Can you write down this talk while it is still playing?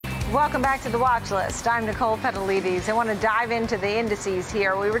Welcome back to the Watch List. I'm Nicole Petalides. I want to dive into the indices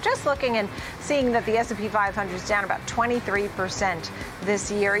here. We were just looking and seeing that the S&P 500 is down about 23% this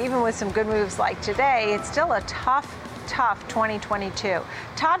year. Even with some good moves like today, it's still a tough 2022.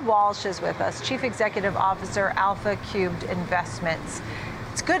 Todd Walsh is with us, Chief Executive Officer, Alpha Cubed Investments.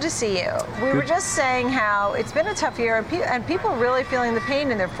 It's good to see you. We were just saying how it's been a tough year, and people are really feeling the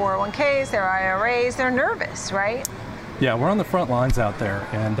pain in their 401ks, their IRAs. They're nervous, right? Yeah, we're on the front lines out there,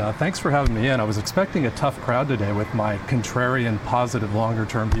 and thanks for having me in. I was expecting a tough crowd today with my contrarian, positive,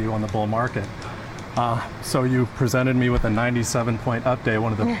 longer-term view on the bull market. So you presented me with a 97-point update,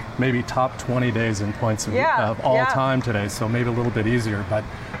 one of the maybe top 20 days in points of all time today, so maybe a little bit easier. But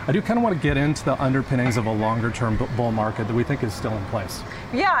I do kind of want to get into the underpinnings of a longer-term bull market that we think is still in place.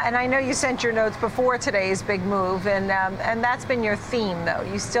 Yeah, and I know you sent your notes before today's big move, and that's been your theme, though.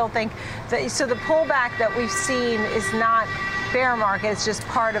 You still think that, so the pullback that we've seen is not bear market, it's just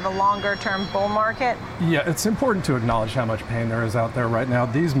part of a longer-term bull market? Yeah, it's important to acknowledge how much pain there is out there right now.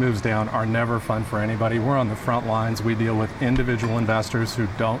 These moves down are never fun for anybody. We're on the front lines. We deal with individual investors who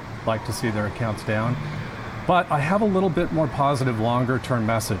don't like to see their accounts down. But I have a little bit more positive longer-term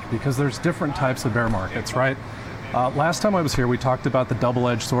message because there's different types of bear markets, right? Last time I was here, we talked about the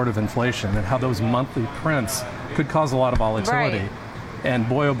double-edged sword of inflation and how those monthly prints could cause a lot of volatility. Right. And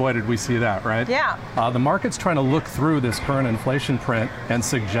boy, oh boy, did we see that, right? Yeah. The market's trying to look through this current inflation print and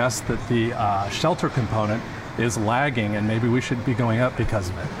suggest that the shelter component is lagging and maybe we should be going up because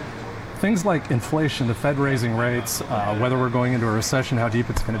of it. Things like inflation, the Fed raising rates, whether we're going into a recession, how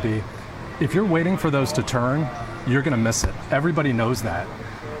deep it's going to be. If you're waiting for those to turn, you're going to miss it. Everybody knows that.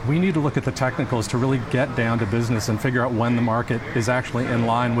 We need to look at the technicals to really get down to business and figure out when the market is actually in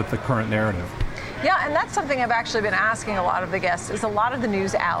line with the current narrative. Yeah, and that's something I've actually been asking a lot of the guests. Is a lot of the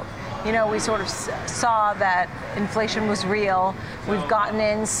news out? You know, we sort of saw that inflation was real. We've gotten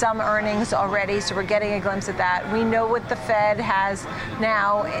in some earnings already, so we're getting a glimpse at that. We know what the Fed has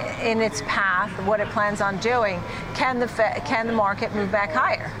now in its path, what it plans on doing. Can the market move back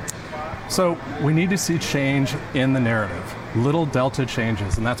higher? So we need to see change in the narrative, little delta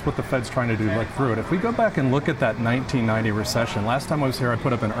changes, and that's what the Fed's trying to do, look through it. If we go back and look at that 1990 recession, last time I was here I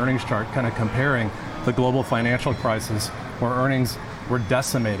put up an earnings chart kind of comparing the global financial crisis where earnings were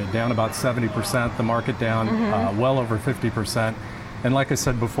decimated, down about 70%, the market down well over 50%. And like I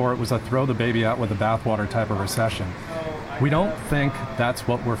said before, it was a throw the baby out with the bathwater type of recession. We don't think that's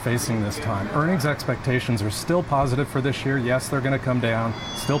what we're facing this time. Earnings expectations are still positive for this year. Yes, they're going to come down,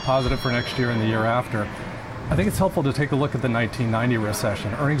 still positive for next year and the year after. I think it's helpful to take a look at the 1990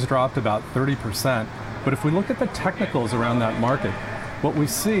 recession. Earnings dropped about 30%, but if we look at the technicals around that market, what we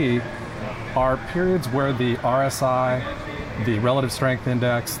see are periods where the RSI, the relative strength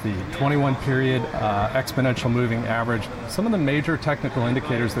index, the 21-period exponential moving average, some of the major technical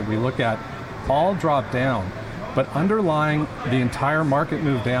indicators that we look at all drop down. But underlying the entire market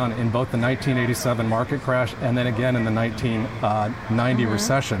move down in both the 1987 market crash and then again in the 1990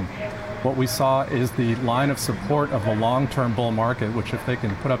 recession, what we saw is the line of support of the long-term bull market, which if they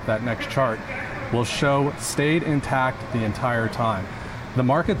can put up that next chart, will show stayed intact the entire time. The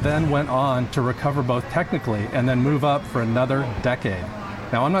market then went on to recover both technically and then move up for another decade.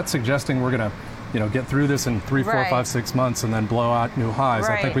 Now, I'm not suggesting we're going to get through this in 3, 4, 5, 6 months and then blow out new highs.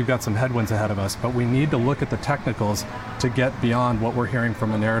 I think we've got some headwinds ahead of us, but we need to look at the technicals to get beyond what we're hearing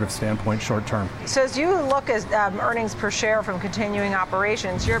from a narrative standpoint short term. So as you look at earnings per share from continuing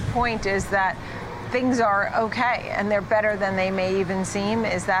operations, your point is that things are okay and they're better than they may even seem.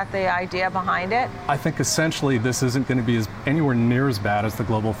 Is that the idea behind it? I think essentially this isn't going to be anywhere near as bad as the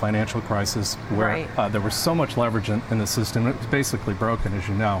global financial crisis where there was so much leverage in the system. It was basically broken, as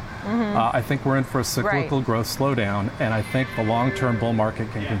you know. I think we're in for a cyclical growth slowdown, and I think the long-term bull market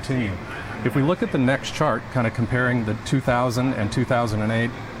can continue. If we look at the next chart, kind of comparing the 2000 and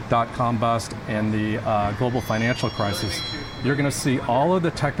 2008 dot-com bust and the global financial crisis, you're going to see all of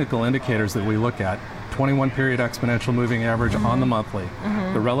the technical indicators that we look at, 21-period exponential moving average on the monthly,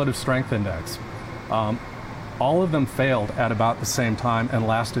 the relative strength index, all of them failed at about the same time and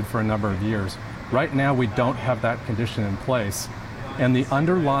lasted for a number of years. Right now, we don't have that condition in place, and the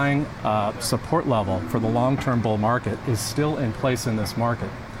underlying support level for the long-term bull market is still in place in this market.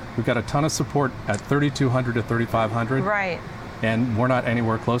 We've got a ton of support at 3,200 to 3,500. Right. And we're not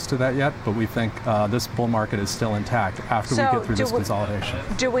anywhere close to that yet, but we think this bull market is still intact after we get through this consolidation.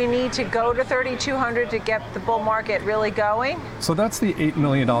 Do we need to go to 3,200 to get the bull market really going? So that's the $8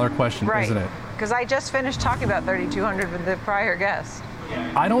 million question, isn't it? Because I just finished talking about 3,200 with the prior guest.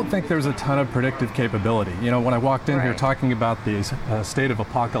 I don't think there's a ton of predictive capability. You know, when I walked in here talking about these state of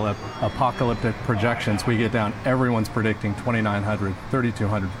apocalyptic projections, we get down, everyone's predicting 2,900,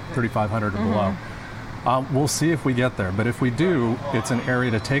 3,200, 3,500 or below. We'll see if we get there, but if we do, it's an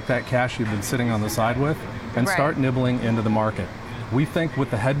area to take that cash you've been sitting on the side with and start nibbling into the market. We think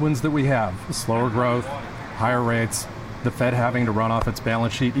with the headwinds that we have, slower growth, higher rates, the Fed having to run off its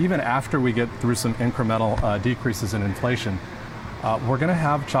balance sheet, even after we get through some incremental decreases in inflation, we're going to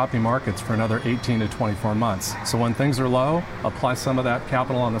have choppy markets for another 18 to 24 months. So when things are low, apply some of that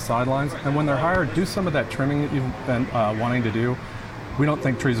capital on the sidelines, and when they're higher, do some of that trimming that you've been wanting to do. We don't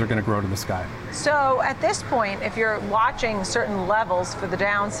think trees are going to grow to the sky. So at this point, if you're watching certain levels for the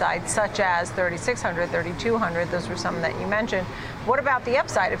downside, such as 3,600, 3,200, those were some that you mentioned, what about the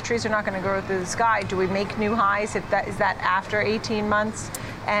upside? If trees are not going to grow through the sky, do we make new highs? Is that after 18 months?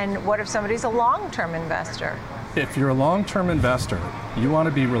 And what if somebody's a long-term investor? If you're a long-term investor, you want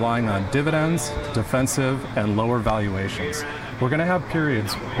to be relying on dividends, defensive, and lower valuations. We're going to have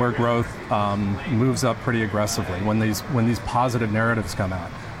periods where growth moves up pretty aggressively when these positive narratives come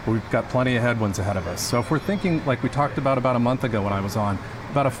out. We've got plenty of headwinds ahead of us. So if we're thinking, like we talked about a month ago when I was on,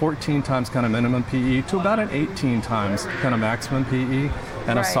 about a 14 times kind of minimum PE to about an 18 times kind of maximum PE,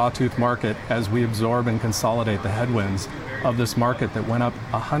 and a sawtooth market as we absorb and consolidate the headwinds of this market that went up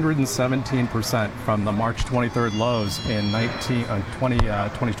 117% from the March 23rd lows in 2020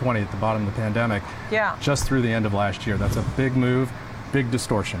 at the bottom of the pandemic, just through the end of last year. That's a big move, big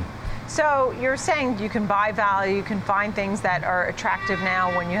distortion. So you're saying you can buy value, you can find things that are attractive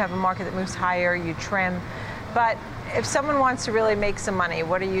now. When you have a market that moves higher, you trim. But if someone wants to really make some money,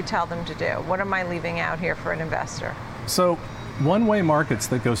 what do you tell them to do? What am I leaving out here for an investor? So one-way markets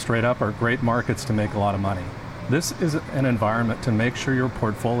that go straight up are great markets to make a lot of money. This is an environment to make sure your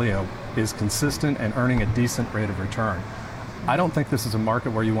portfolio is consistent and earning a decent rate of return. I don't think this is a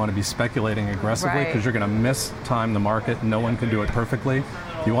market where you want to be speculating aggressively because you're going to mistime the market. No one can do it perfectly.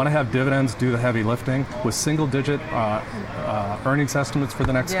 You want to have dividends, do the heavy lifting with single-digit earnings estimates for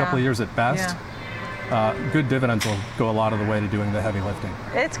the next couple of years at best. Good dividends will go a lot of the way to doing the heavy lifting.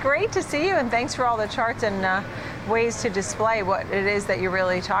 It's great to see you, and thanks for all the charts and ways to display what it is that you're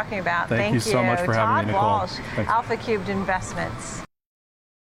really talking about. Thank you so much for having me, Nicole. Todd Walsh, Alpha Cubed Investments.